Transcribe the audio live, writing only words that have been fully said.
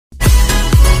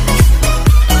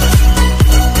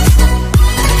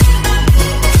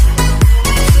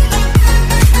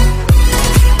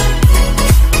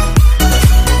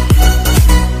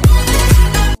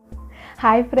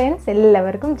Hi friends,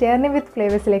 എല്ലാവർക്കും journey വിത്ത്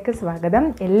ഫ്ലേവേഴ്സിലേക്ക് സ്വാഗതം.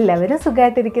 എല്ലാവരും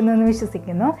സുഖമായിട്ടിരിക്കുന്നു എന്ന്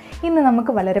വിശ്വസിക്കുന്നു. ഇന്ന്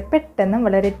നമുക്ക് വളരെ പെട്ടെന്ന്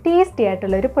വളരെ ടേസ്റ്റി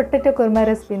ആയിട്ടുള്ള ഒരു പൊട്ടറ്റോ കുർമ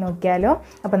റെസിപ്പി നോക്കിയാലോ.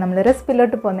 അപ്പോൾ നമ്മൾ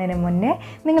റെസിപ്പിയിലോട്ട് പോകുന്നതിന് മുന്നേ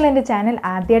നിങ്ങൾ എൻ്റെ ചാനൽ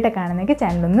ആദ്യമായിട്ട് കാണുന്നെങ്കിൽ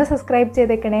ചാനൽ ഒന്ന് സബ്സ്ക്രൈബ്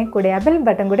ചെയ്തേക്കണേ, കൂടെ ആ ബെൽ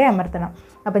ബട്ടൺ കൂടെ അമർത്തണം.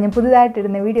 അപ്പോൾ ഞാൻ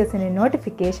പുതുതായിട്ടിടുന്ന വീഡിയോസിൻ്റെ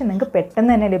നോട്ടിഫിക്കേഷൻ നിങ്ങൾക്ക്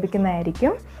പെട്ടെന്ന് തന്നെ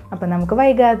ലഭിക്കുന്നതായിരിക്കും. അപ്പോൾ നമുക്ക്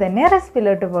വൈകാതെ തന്നെ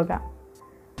റെസിപ്പിയിലോട്ട് പോകാം.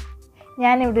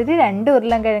 ഞാനിവിടെ ഒരു 2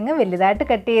 ഉരുളൻകിഴങ്ങ് വലുതായിട്ട്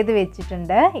കട്ട് ചെയ്ത്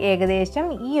വെച്ചിട്ടുണ്ട്. ഏകദേശം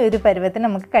ഈ ഒരു പരുവത്തിന്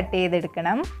നമുക്ക് കട്ട്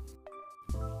ചെയ്തെടുക്കണം.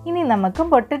 ഇനി നമുക്ക്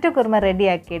പൊട്ടറ്റോ കുർമ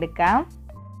റെഡിയാക്കി എടുക്കാം.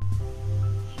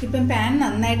 ഇപ്പം പാൻ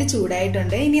നന്നായിട്ട്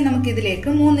ചൂടായിട്ടുണ്ട്. ഇനി നമുക്കിതിലേക്ക്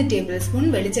 3 ടേബിൾ സ്പൂൺ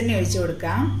വെളിച്ചെണ്ണ ഒഴിച്ചു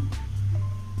കൊടുക്കാം.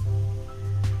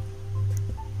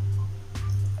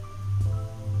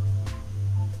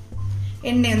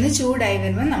 എണ്ണയൊന്ന് ചൂടായി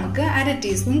വരുമ്പോൾ നമുക്ക് 1/2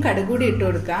 ടീസ്പൂൺ കടുക് കൂടി ഇട്ട്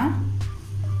കൊടുക്കാം.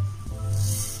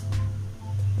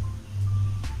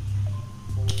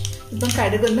 ഇപ്പം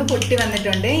കടുകൊന്ന് പൊട്ടി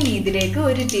വന്നിട്ടുണ്ട്. ഇനി ഇതിലേക്ക്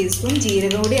 1 ടീസ്പൂൺ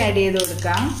ജീരകം കൂടി ആഡ് ചെയ്ത്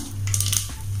കൊടുക്കാം.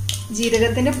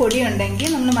 ജീരകത്തിന്റെ പൊടി ഉണ്ടെങ്കിൽ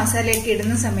നമ്മൾ മസാലയൊക്കെ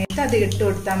ഇടുന്ന സമയത്ത് അത് ഇട്ട്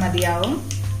കൊടുത്താൽ മതിയാവും.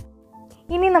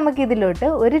 ഇനി നമുക്ക് ഇതിലോട്ട്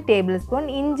 1 ടേബിൾ സ്പൂൺ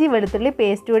ഇഞ്ചി വെളുത്തുള്ളി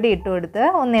പേസ്റ്റ് കൂടി ഇട്ട് കൊടുത്ത്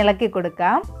ഒന്ന് ഇളക്കി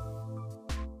കൊടുക്കാം.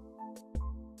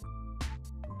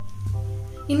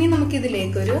 ഇനി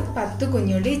നമുക്കിതിലേക്ക് ഒരു 10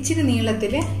 കുഞ്ഞുള്ളി ഇച്ചിരി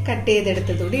നീളത്തിൽ കട്ട്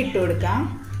ചെയ്തെടുത്തതൂടി ഇട്ട് കൊടുക്കാം.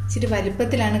 ഇച്ചിരി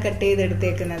വലുപ്പത്തിലാണ് കട്ട്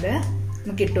ചെയ്തെടുത്തേക്കുന്നത്.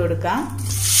 നമുക്ക് ഇട്ട് കൊടുക്കാം.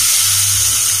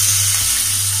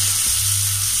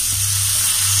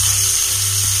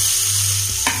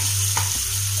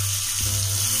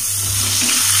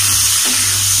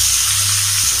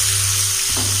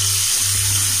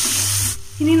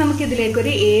 ഇനി നമുക്കിതിലേക്ക്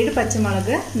ഒരു 7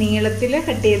 പച്ചമുളക് നീളത്തിൽ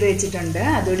കട്ട് ചെയ്ത് വെച്ചിട്ടുണ്ട്.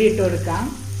 അതുകൂടി ഇട്ട് കൊടുക്കാം.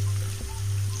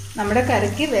 നമ്മുടെ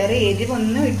കറിക്ക് വേറെ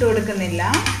എരിവൊന്നും ഇട്ട് കൊടുക്കുന്നില്ല,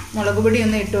 മുളക്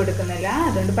പൊടിയൊന്നും ഇട്ട് കൊടുക്കുന്നില്ല.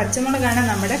 അതുകൊണ്ട് പച്ചമുളകാണ്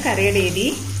നമ്മുടെ കറിയുടെ എരി.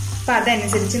 അപ്പം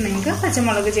അതനുസരിച്ച് നിങ്ങൾക്ക്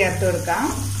പച്ചമുളക് ചേർത്ത് കൊടുക്കാം.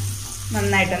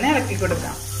 നന്നായിട്ടൊന്ന് ഇളക്കി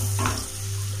കൊടുക്കാം.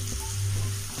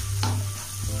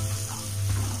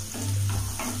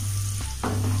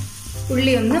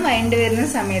 ഉള്ളി ഒന്ന് വഴണ്ട് വരുന്ന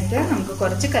സമയത്ത് നമുക്ക്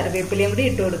കുറച്ച് കറിവേപ്പിലയും കൂടി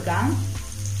ഇട്ട് കൊടുക്കാം.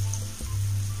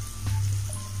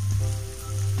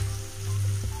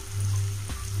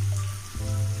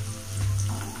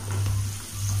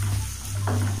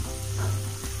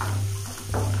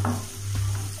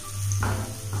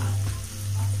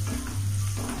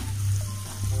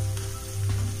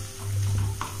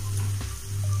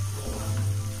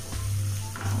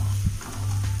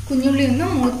 കുഞ്ഞുള്ളി ഒന്ന്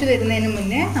മൂത്ത് വരുന്നതിന്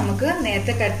മുന്നേ നമുക്ക്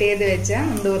നേരത്തെ കട്ട് ചെയ്ത് വെച്ച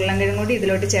നമ്മുടെ ഉരുളൻകിഴങ്ങ് കൂടി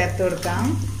ഇതിലോട്ട് ചേർത്ത് കൊടുക്കാം.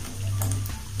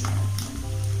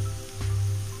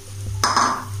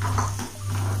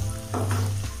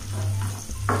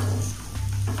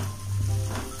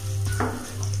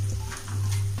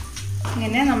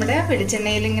 ഇങ്ങനെ നമ്മുടെ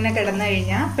വെളിച്ചെണ്ണയിൽ ഇങ്ങനെ കിടന്നു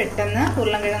കഴിഞ്ഞാൽ പെട്ടെന്ന്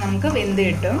ഉരുളൻകിഴങ്ങ് നമുക്ക് വെന്ത്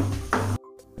കിട്ടും.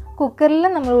 കുക്കറിൽ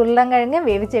നമ്മൾ ഉരുളൻകിഴങ്ങ്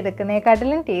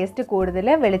വേവിച്ചെടുക്കുന്നതിനെക്കാട്ടിലും ടേസ്റ്റ് കൂടുതൽ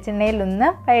വെളിച്ചെണ്ണയിൽ ഒന്ന്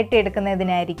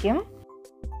വഴറ്റിയെടുക്കുന്നതിനായിരിക്കും.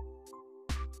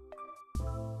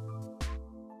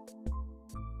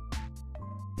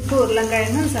 ഇപ്പോൾ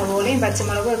ഉരുളൻകിഴങ്ങും സവോളയും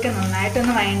പച്ചമുളകും ഒക്കെ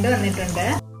നന്നായിട്ടൊന്ന് വഴണ്ട് വന്നിട്ടുണ്ട്.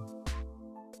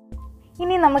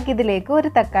 ഇനി നമുക്കിതിലേക്ക് ഒരു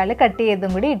തക്കാളി കട്ട്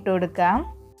ചെയ്തും കൂടി ഇട്ട് കൊടുക്കാം.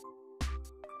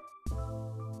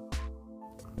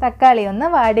 തക്കാളി ഒന്ന്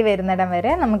വാടി വരുന്നിടം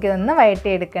വരെ നമുക്കിതൊന്ന്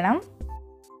വഴറ്റിയെടുക്കണം.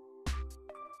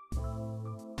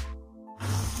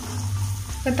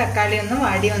 ഇപ്പം തക്കാളി ഒന്ന്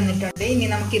വാടി വന്നിട്ടുണ്ട്. ഇനി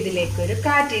നമുക്കിതിലേക്ക് ഒരു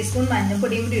 1/4 ടീസ്പൂൺ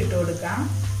മഞ്ഞൾപ്പൊടിയും കൂടി ഇട്ട് കൊടുക്കാം.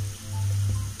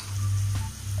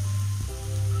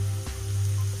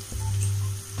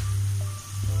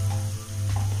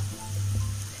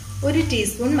 ഒരു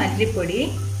ടീസ്പൂൺ മല്ലിപ്പൊടി,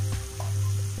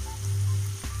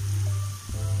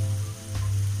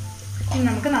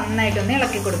 നമുക്ക് നന്നായിട്ടൊന്ന്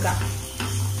ഇളക്കി കൊടുക്കാം.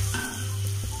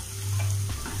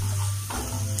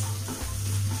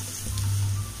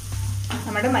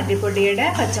 നമ്മുടെ മല്ലിപ്പൊടിയുടെ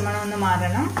പച്ചമണം ഒന്ന്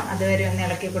മാറണം, അതുവരെ ഒന്ന്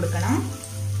ഇളക്കി കൊടുക്കണം.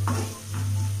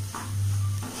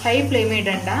 ഹൈ ഫ്ലെയിമിൽ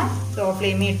ഇടണ്ട, ലോ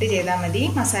ഫ്ലെയിമിൽ ഇട്ട് ചെയ്താൽ മതി.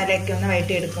 മസാലയൊക്കെ ഒന്ന്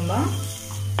വഴറ്റിയെടുക്കുമ്പോൾ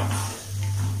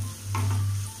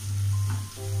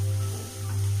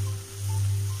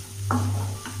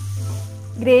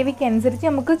ഗ്രേവിക്ക് അനുസരിച്ച്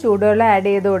നമുക്ക് ചൂടുവെള്ളം ആഡ്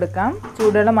ചെയ്ത് കൊടുക്കാം.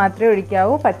 ചൂടുവെള്ളം മാത്രമേ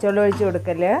ഒഴിക്കാവൂ, പച്ചവെള്ളം ഒഴിച്ച്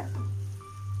കൊടുക്കല്.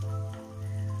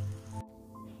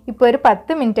 ഇപ്പോൾ ഒരു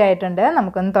 10 മിനിറ്റ് ആയിട്ടുണ്ട്.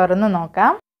 നമുക്കൊന്ന് തുറന്ന്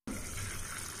നോക്കാം.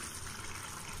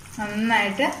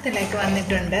 നന്നായിട്ട് ഇതിലേക്ക്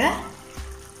വന്നിട്ടുണ്ട്.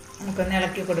 നമുക്കൊന്ന്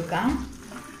ഇളക്കി കൊടുക്കാം.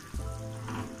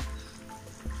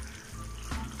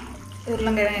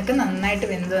 ഉരുളൻകിഴങ്ങൊക്കെ നന്നായിട്ട്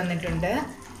വെന്ത് വന്നിട്ടുണ്ട്.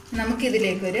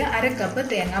 നമുക്കിതിലേക്ക് ഒരു 1/2 കപ്പ്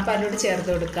തേങ്ങാപ്പാലോട്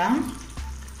ചേർത്ത് കൊടുക്കാം.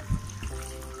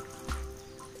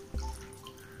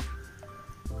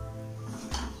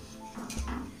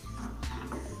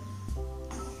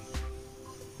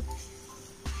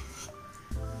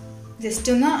 ജസ്റ്റ്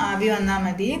ഒന്ന് ആവി വന്നാൽ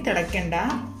മതി, തിളയ്ക്കണ്ട.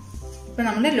 ഇപ്പം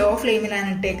നമ്മൾ ലോ ഫ്ലെയിമിലാണ്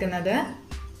ഇട്ടേക്കുന്നത്.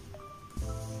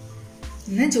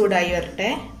 ഇന്ന് ചൂടായി വരട്ടെ.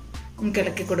 നമുക്ക്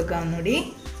ഇളക്കി കൊടുക്കാം ഒന്നുകൂടി.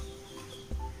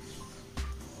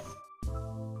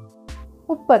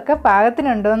 ഉപ്പൊക്കെ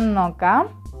പാകത്തിനുണ്ടോ എന്ന് നോക്കാം.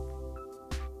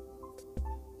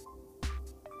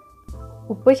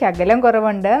 ഉപ്പ് ശകലം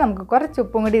കുറവുണ്ട്. നമുക്ക് കുറച്ച്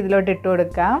ഉപ്പും കൂടി ഇതിലോട്ട് ഇട്ട്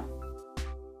കൊടുക്കാം.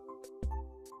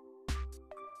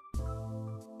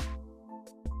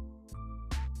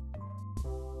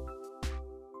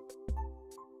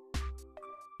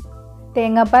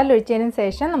 തേങ്ങാപ്പാൽ ഒഴിച്ചതിന്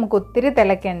ശേഷം നമുക്ക് ഒത്തിരി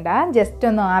തിളയ്ക്കണ്ട, ജസ്റ്റ്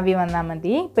ഒന്ന് ആവി വന്നാൽ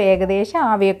മതി. ഇപ്പോൾ ഏകദേശം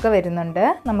ആവിയൊക്കെ വരുന്നുണ്ട്.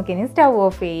 നമുക്കിനി സ്റ്റൗ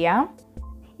ഓഫ് ചെയ്യാം.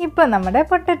 ഇപ്പോൾ നമ്മുടെ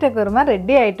പൊട്ടറ്റോ കുറുമ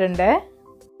റെഡി ആയിട്ടുണ്ട്.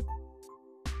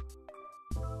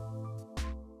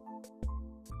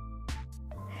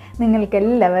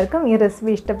 നിങ്ങൾക്കെല്ലാവർക്കും ഈ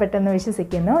റെസിപ്പി ഇഷ്ടപ്പെട്ടെന്ന്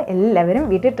വിശ്വസിക്കുന്നു. എല്ലാവരും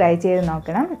വീട്ടിൽ ട്രൈ ചെയ്ത്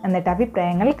നോക്കണം. എന്നിട്ട്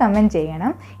അഭിപ്രായങ്ങൾ കമൻറ്റ്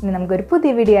ചെയ്യണം. ഇനി നമുക്കൊരു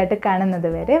പുതിയ വീഡിയോ ആയിട്ട്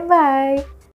കാണുന്നത് വരെ ബൈ.